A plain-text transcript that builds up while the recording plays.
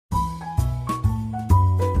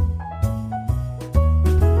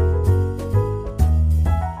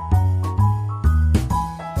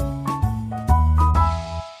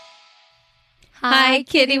Hi,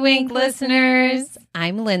 Kitty Wink listeners.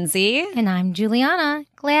 I'm Lindsay. And I'm Juliana.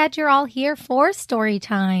 Glad you're all here for story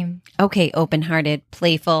time. Okay, open-hearted,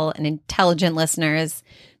 playful, and intelligent listeners.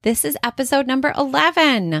 This is episode number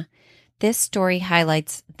 11. This story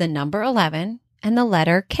highlights the number 11 and the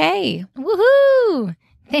letter K. Woohoo!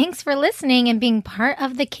 Thanks for listening and being part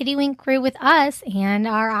of the Kitty Wink crew with us and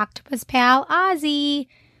our octopus pal, Ozzy.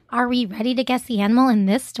 Are we ready to guess the animal in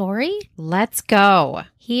this story? Let's go.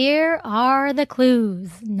 Here are the clues.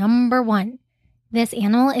 Number 1. This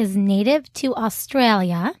animal is native to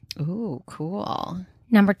Australia. Ooh, cool.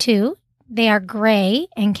 Number 2. They are gray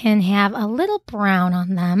and can have a little brown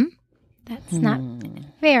on them. That's not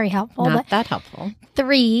very helpful. Not that helpful.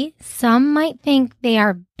 3. Some might think they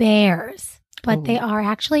are bears, but they are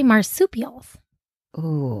actually marsupials.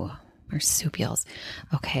 Ooh. Marsupials.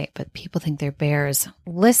 Okay, but people think they're bears.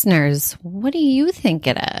 Listeners, what do you think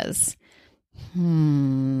it is?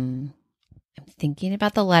 I'm thinking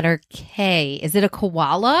about the letter K. Is it a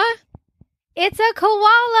koala? It's a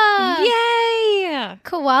koala! Yay!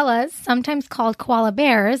 Koalas, sometimes called koala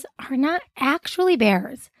bears, are not actually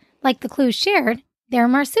bears. Like the clues shared, they're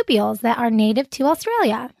marsupials that are native to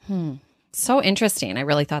Australia. So interesting. I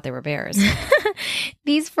really thought they were bears.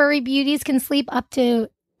 These furry beauties can sleep up to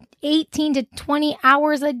 18 to 20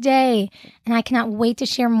 hours a day. And I cannot wait to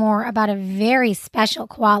share more about a very special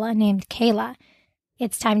koala named Kayla.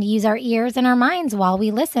 It's time to use our ears and our minds while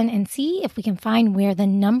we listen and see if we can find where the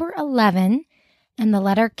number 11 and the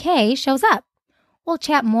letter K shows up. We'll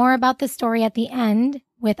chat more about the story at the end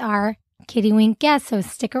with our Kitty Wink guest, so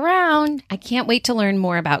stick around. I can't wait to learn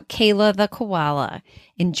more about Kayla the koala.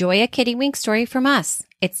 Enjoy a Kitty Wink story from us.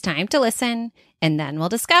 It's time to listen, and then we'll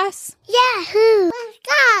discuss. Yahoo! Let's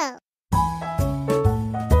go!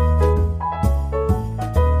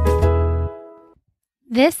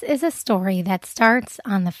 This is a story that starts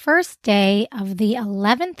on the first day of the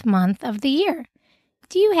 11th month of the year.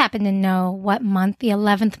 Do you happen to know what month the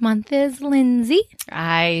 11th month is, Lindsay?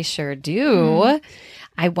 I sure do.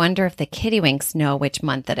 I wonder if the Kitty Winks know which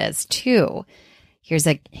month it is, too. Here's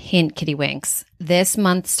a hint, Kitty Winks. This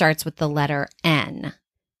month starts with the letter N.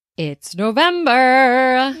 It's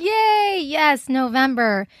November. Yay! Yes,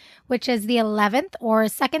 November, which is the 11th or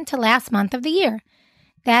second to last month of the year.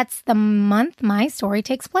 That's the month my story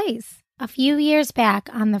takes place. A few years back,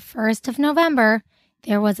 on the 1st of November,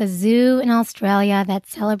 there was a zoo in Australia that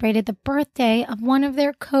celebrated the birthday of one of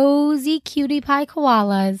their cozy cutie pie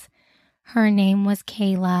koalas. Her name was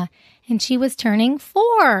Kayla, and she was turning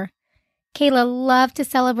 4. Kayla loved to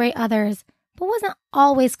celebrate others, but wasn't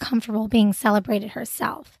always comfortable being celebrated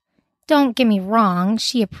herself. Don't get me wrong,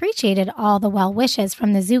 she appreciated all the well wishes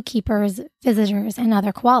from the zookeepers, visitors, and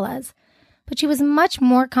other koalas, but she was much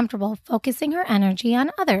more comfortable focusing her energy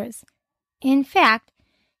on others. In fact,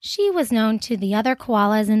 she was known to the other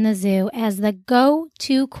koalas in the zoo as the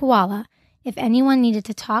go-to koala if anyone needed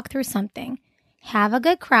to talk through something, have a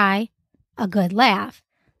good cry, a good laugh,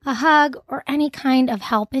 a hug, or any kind of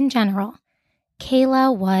help in general.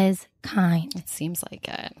 Kayla was kind. It seems like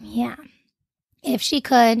it. Yeah. If she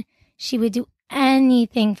could, she would do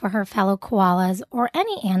anything for her fellow koalas or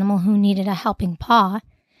any animal who needed a helping paw.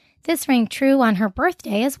 This rang true on her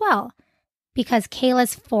birthday as well, because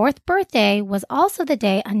Kayla's 4th birthday was also the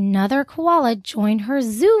day another koala joined her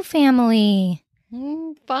zoo family.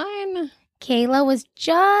 Fun. Kayla was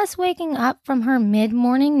just waking up from her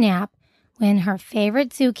mid-morning nap when her favorite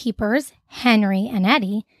zookeepers, Henry and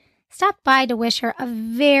Eddie, stopped by to wish her a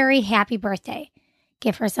very happy birthday,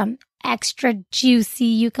 give her some extra juicy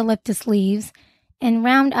eucalyptus leaves, and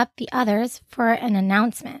round up the others for an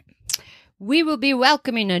announcement. We will be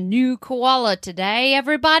welcoming a new koala today,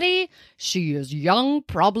 everybody. She is young,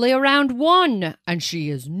 probably around 1, and she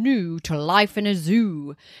is new to life in a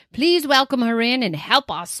zoo. Please welcome her in and help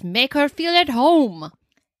us make her feel at home,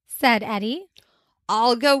 said Eddie.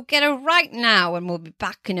 I'll go get her right now, and we'll be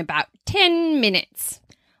back in about 10 minutes.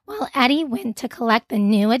 While Eddie went to collect the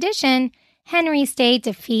new addition, Henry stayed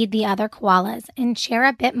to feed the other koalas and share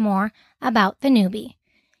a bit more about the newbie.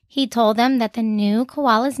 He told them that the new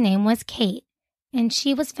koala's name was Kate, and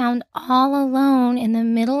she was found all alone in the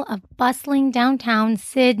middle of bustling downtown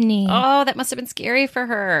Sydney. Oh, that must have been scary for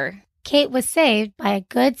her. Kate was saved by a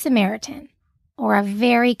good Samaritan, or a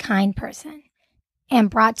very kind person, and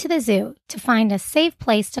brought to the zoo to find a safe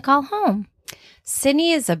place to call home.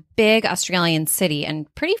 Sydney is a big Australian city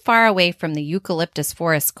and pretty far away from the eucalyptus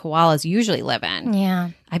forest koalas usually live in. Yeah.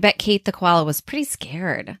 I bet Kate the koala was pretty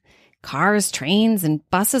scared. Cars, trains, and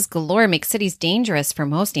buses galore make cities dangerous for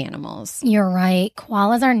most animals. You're right.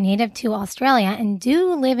 Koalas are native to Australia and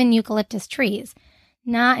do live in eucalyptus trees.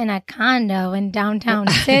 not in a condo in downtown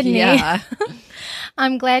Sydney. Yeah.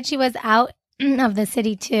 I'm glad she was out of the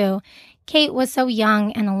city too. Kate was so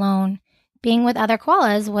young and alone. Being with other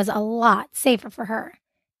koalas was a lot safer for her.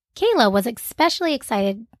 Kayla was especially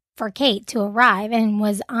excited for Kate to arrive and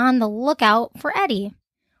was on the lookout for Eddie.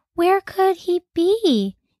 Where could he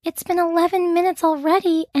be? It's been 11 minutes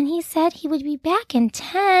already, and he said he would be back in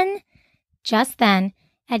 10. Just then,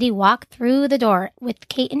 Eddie walked through the door with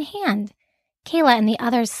Kate in hand. Kayla and the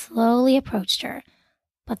others slowly approached her,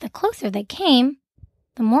 but the closer they came,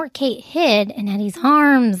 the more Kate hid in Eddie's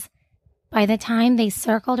arms. By the time they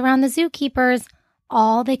circled around the zookeepers,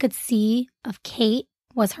 all they could see of Kate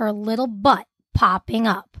was her little butt popping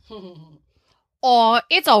up. Oh,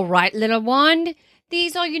 it's all right, little one.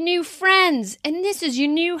 These are your new friends, and this is your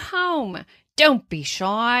new home. Don't be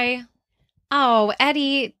shy. Oh,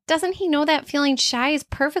 Eddie, doesn't he know that feeling shy is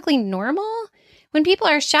perfectly normal? When people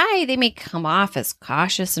are shy, they may come off as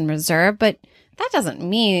cautious and reserved, but that doesn't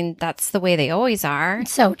mean that's the way they always are.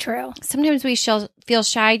 So true. Sometimes we feel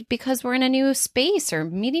shy because we're in a new space or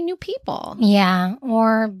meeting new people. Yeah,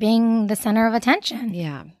 or being the center of attention.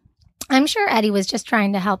 Yeah. I'm sure Eddie was just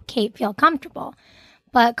trying to help Kate feel comfortable,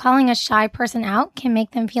 but calling a shy person out can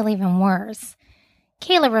make them feel even worse.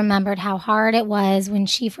 Kayla remembered how hard it was when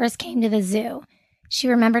she first came to the zoo. She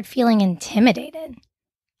remembered feeling intimidated.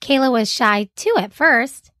 Kayla was shy too at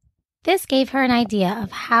first. This gave her an idea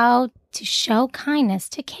of how to show kindness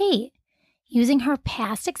to Kate. Using her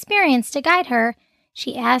past experience to guide her,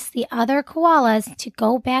 she asked the other koalas to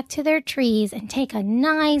go back to their trees and take a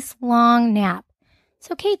nice long nap,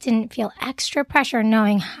 so Kate didn't feel extra pressure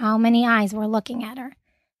knowing how many eyes were looking at her.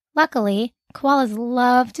 Luckily, koalas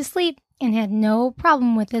love to sleep and had no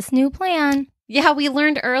problem with this new plan. Yeah, we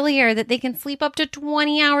learned earlier that they can sleep up to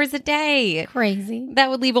 20 hours a day. Crazy. That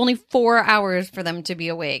would leave only 4 hours for them to be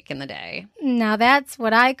awake in the day. Now that's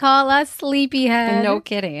what I call a sleepyhead. No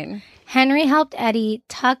kidding. Henry helped Eddie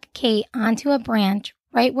tuck Kate onto a branch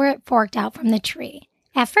right where it forked out from the tree.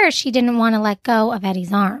 At first, she didn't want to let go of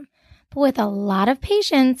Eddie's arm, but with a lot of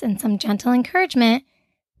patience and some gentle encouragement,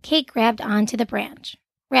 Kate grabbed onto the branch,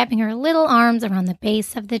 wrapping her little arms around the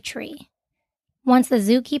base of the tree. Once the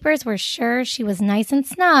zookeepers were sure she was nice and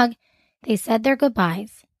snug, they said their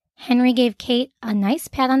goodbyes. Henry gave Kate a nice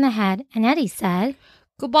pat on the head, and Eddie said,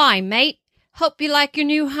 Goodbye, mate. Hope you like your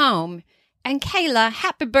new home. And Kayla,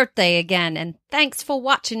 happy birthday again, and thanks for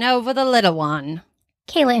watching over the little one.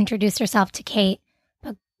 Kayla introduced herself to Kate,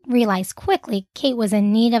 but realized quickly Kate was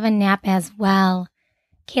in need of a nap as well.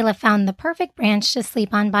 Kayla found the perfect branch to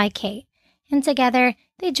sleep on by Kate, and together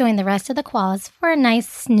they joined the rest of the koalas for a nice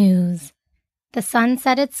snooze. The sun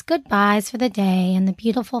said its goodbyes for the day, and the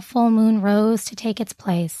beautiful full moon rose to take its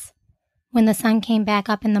place. When the sun came back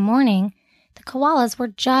up in the morning, the koalas were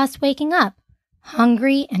just waking up,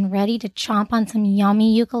 hungry and ready to chomp on some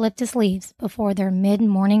yummy eucalyptus leaves before their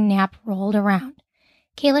mid-morning nap rolled around.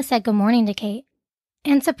 Kayla said good morning to Kate,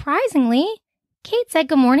 and surprisingly, Kate said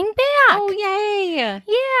good morning back. Oh, yay!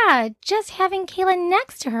 Yeah, just having Kayla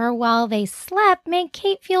next to her while they slept made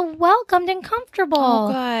Kate feel welcomed and comfortable.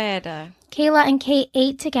 Oh, good. Kayla and Kate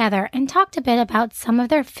ate together and talked a bit about some of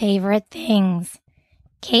their favorite things.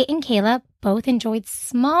 Kate and Kayla both enjoyed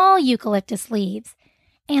small eucalyptus leaves,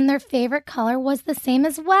 and their favorite color was the same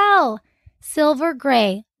as well, silver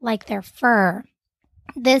gray, like their fur.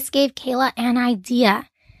 This gave Kayla an idea.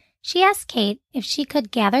 She asked Kate if she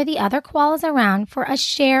could gather the other koalas around for a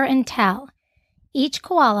share and tell. Each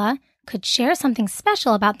koala could share something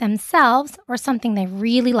special about themselves or something they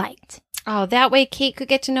really liked. Oh, that way Kate could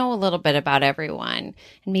get to know a little bit about everyone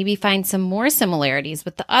and maybe find some more similarities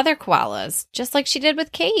with the other koalas, just like she did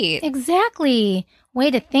with Kate. Exactly.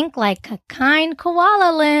 Way to think like a kind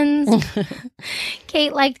koala, Linz.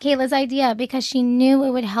 Kate liked Kayla's idea because she knew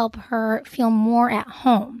it would help her feel more at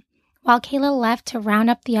home. While Kayla left to round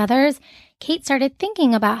up the others, Kate started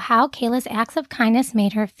thinking about how Kayla's acts of kindness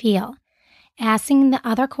made her feel. Asking the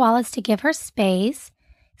other koalas to give her space,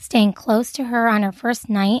 staying close to her on her first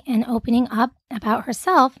night, and opening up about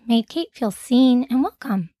herself made Kate feel seen and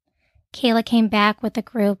welcome. Kayla came back with the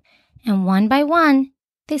group, and one by one,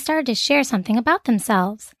 they started to share something about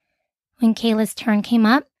themselves. When Kayla's turn came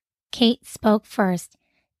up, Kate spoke first.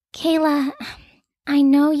 Kayla, I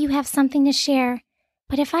know you have something to share,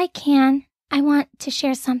 but if I can, I want to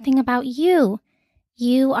share something about you.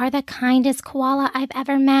 You are the kindest koala I've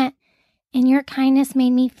ever met, and your kindness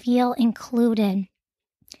made me feel included.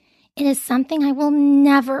 It is something I will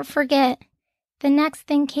never forget. The next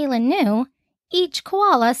thing Kayla knew, each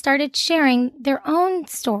koala started sharing their own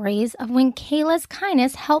stories of when Kayla's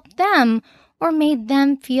kindness helped them or made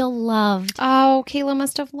them feel loved. Oh, Kayla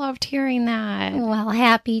must have loved hearing that. Well,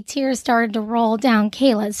 happy tears started to roll down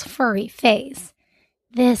Kayla's furry face.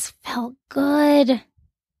 This felt good.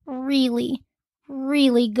 Really,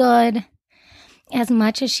 really good. As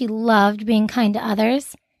much as she loved being kind to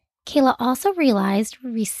others, Kayla also realized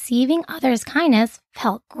receiving others' kindness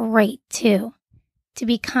felt great too. To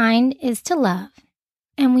be kind is to love,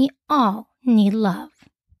 and we all need love.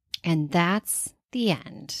 And that's the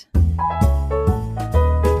end.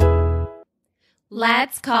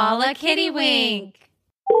 Let's call a kitty wink.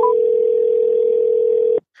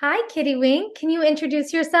 Hi, Kitty Wink. Can you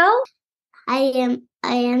introduce yourself? I am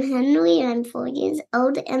Henry. I'm 4 years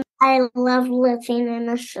old, and I love living in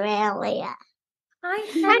Australia. Hi,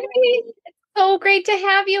 Henry, it's so great to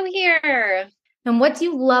have you here. And what do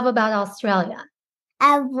you love about Australia?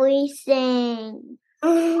 Everything.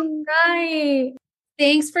 Right.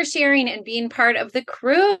 Thanks for sharing and being part of the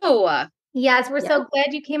crew. Yes, we're so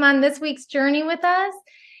glad you came on this week's journey with us.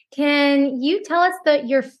 Can you tell us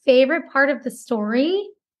your favorite part of the story?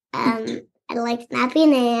 I like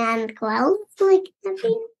napping, and koalas like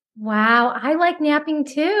napping. Wow, I like napping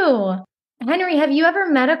too. Henry, have you ever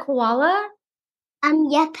met a koala?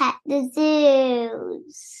 Yep, at the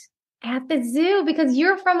zoos. At the zoo, because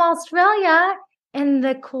you're from Australia and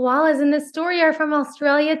the koalas in the story are from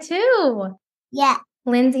Australia too. Yeah.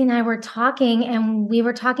 Lindsay and I were talking, and we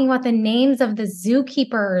were talking about the names of the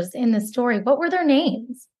zookeepers in the story. What were their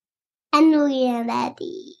names? Henry and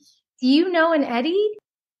Eddie. Do you know an Eddie?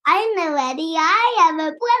 I know Eddie. I have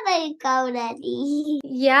a brother called Eddie.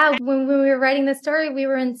 Yeah, when we were writing the story, we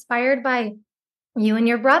were inspired by you and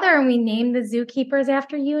your brother, and we named the zookeepers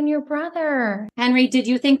after you and your brother. Henry, did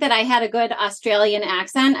you think that I had a good Australian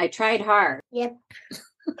accent? I tried hard. Yep.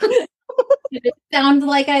 Did it sound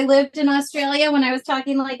like I lived in Australia when I was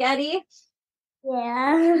talking like Eddie?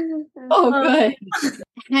 Yeah. Oh, good.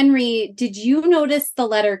 Henry, did you notice the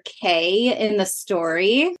letter K in the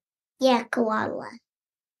story? Yeah, koala.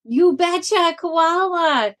 You betcha,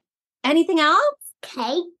 koala. Anything else?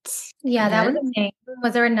 Kate. Yeah, that was his name.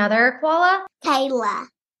 Was there another koala? Kayla.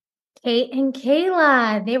 Kate and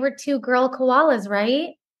Kayla. They were two girl koalas,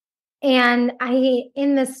 right? And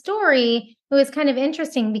in the story, it was kind of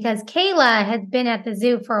interesting because Kayla had been at the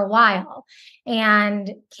zoo for a while and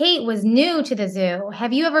Kate was new to the zoo.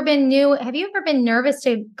 Have you ever been nervous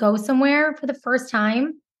to go somewhere for the first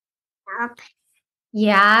time? Yep.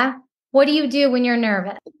 Yeah. What do you do when you're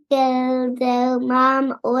nervous? Go to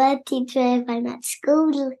mom or teacher if I'm at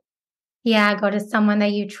school. Yeah, go to someone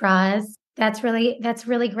that you trust. That's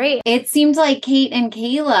really great. It seemed like Kate and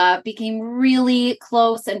Kayla became really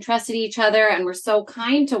close and trusted each other and were so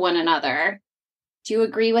kind to one another. Do you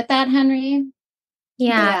agree with that, Henry?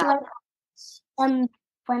 Yeah.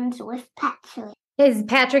 Friends with Patrick. Is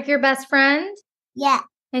Patrick your best friend? Yeah.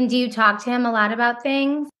 And do you talk to him a lot about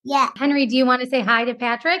things? Yeah. Henry, do you want to say hi to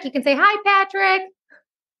Patrick? You can say, hi, Patrick.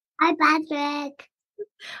 Hi, Patrick.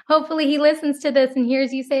 Hopefully he listens to this and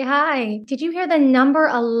hears you say hi. Did you hear the number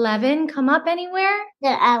 11 come up anywhere? The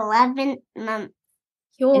 11th month.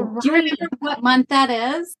 You're And right. do you remember what month that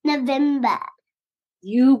is? November.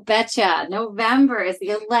 You betcha. November is the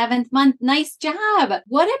 11th month. Nice job.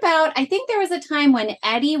 What about, I think there was a time when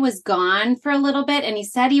Eddie was gone for a little bit and he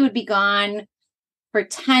said he would be gone for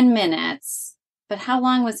 10 minutes. But how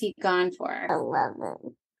long was he gone for?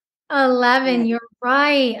 11. 11, you're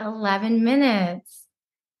right. 11 minutes.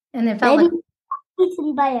 And it felt Maybe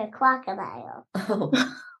eaten by a crocodile.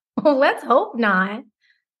 well, let's hope not.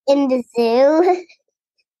 In the zoo.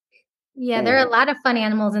 Yeah, there are a lot of fun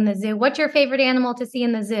animals in the zoo. What's your favorite animal to see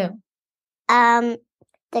in the zoo? The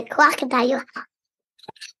crocodile.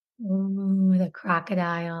 Ooh, the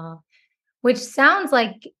crocodile, which sounds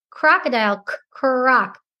like crocodile,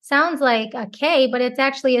 croc. Sounds like a K, but it's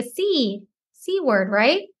actually a C word,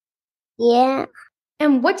 right? Yeah.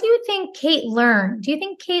 And what do you think Kate learned? Do you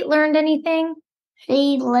think Kate learned anything?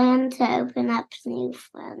 She learned to open up to new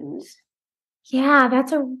friends. Yeah,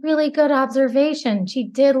 that's a really good observation. She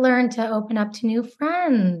did learn to open up to new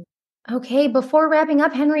friends. Okay, before wrapping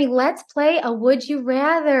up, Henry, let's play a Would You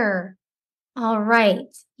Rather. All right.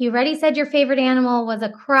 You already said your favorite animal was a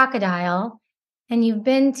crocodile, and you've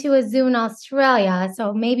been to a zoo in Australia,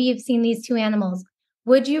 so maybe you've seen these two animals.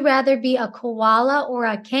 Would you rather be a koala or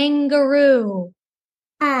a kangaroo?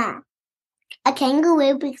 A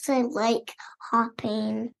kangaroo because I like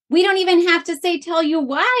hopping. We don't even have to tell you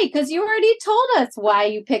why, because you already told us why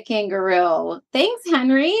you picked kangaroo. Thanks,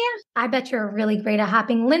 Henry. I bet you're really great at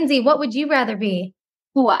hopping. Lindsay, what would you rather be?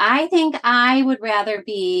 Oh, I think I would rather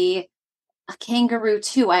be a kangaroo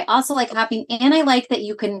too. I also like hopping, and I like that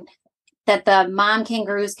you can that the mom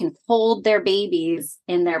kangaroos can hold their babies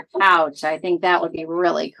in their pouch. I think that would be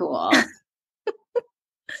really cool.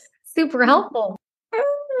 Super helpful.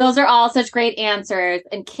 Those are all such great answers.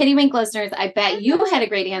 And Kitty Wink listeners, I bet you had a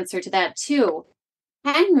great answer to that too.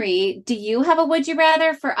 Henry, do you have a would you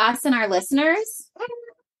rather for us and our listeners?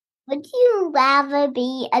 Would you rather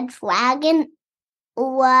be a dragon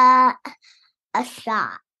or a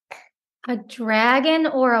shark? A dragon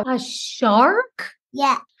or a shark?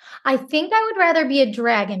 Yeah. I think I would rather be a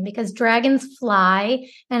dragon because dragons fly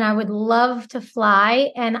and I would love to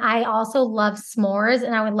fly. And I also love s'mores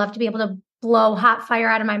and I would love to be able to blow hot fire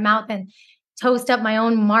out of my mouth and toast up my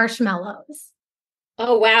own marshmallows.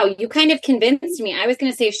 Oh, wow. You kind of convinced me. I was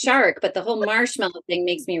going to say shark, but the whole marshmallow thing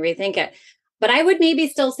makes me rethink it. But I would maybe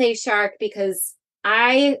still say shark because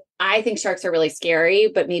I think sharks are really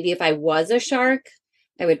scary. But maybe if I was a shark,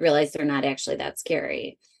 I would realize they're not actually that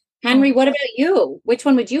scary. Henry, what about you? Which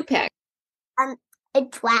one would you pick? A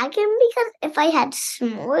dragon, because if I had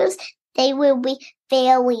s'mores, they will be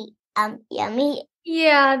very yummy.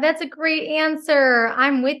 Yeah, that's a great answer.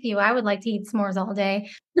 I'm with you. I would like to eat s'mores all day.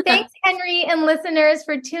 Thanks, Henry and listeners,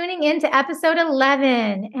 for tuning in to episode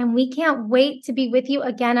 11. And we can't wait to be with you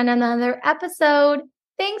again on another episode.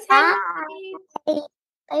 Thanks, Henry.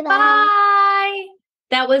 Bye-bye. Bye.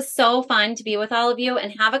 That was so fun to be with all of you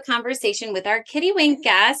and have a conversation with our Kitty Wink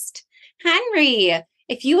guest, Henry.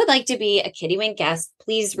 If you would like to be a Kitty Wink guest,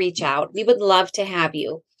 please reach out. We would love to have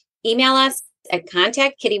you. Email us at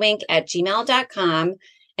contactkittywink@gmail.com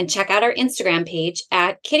and check out our Instagram page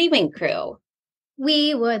at Kitty Wink Crew.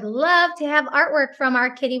 We would love to have artwork from our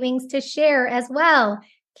Kitty Winks to share as well.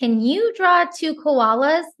 Can you draw 2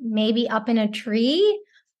 koalas, maybe up in a tree?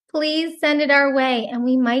 Please send it our way and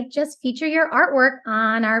we might just feature your artwork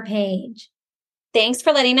on our page. Thanks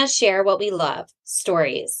for letting us share what we love,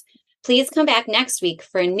 stories. Please come back next week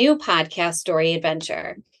for a new podcast story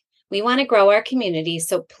adventure. We want to grow our community,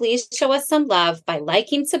 so please show us some love by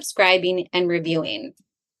liking, subscribing, and reviewing.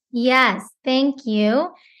 Yes, thank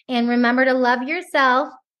you. And remember to love yourself,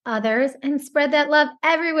 others, and spread that love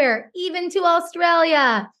everywhere, even to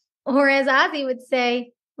Australia. Or as Ozzy would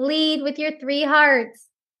say, lead with your 3 hearts.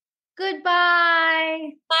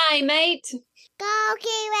 Goodbye. Bye, mate. Go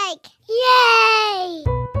Kitty Wink. Yay!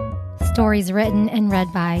 Stories written and read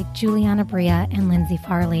by Juliana Bria and Lindsay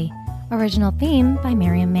Farley. Original theme by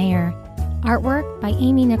Miriam Mayer. Artwork by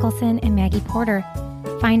Amy Nicholson and Maggie Porter.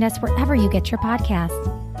 Find us wherever you get your podcasts.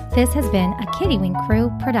 This has been a Kitty Wink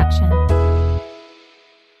Crew production.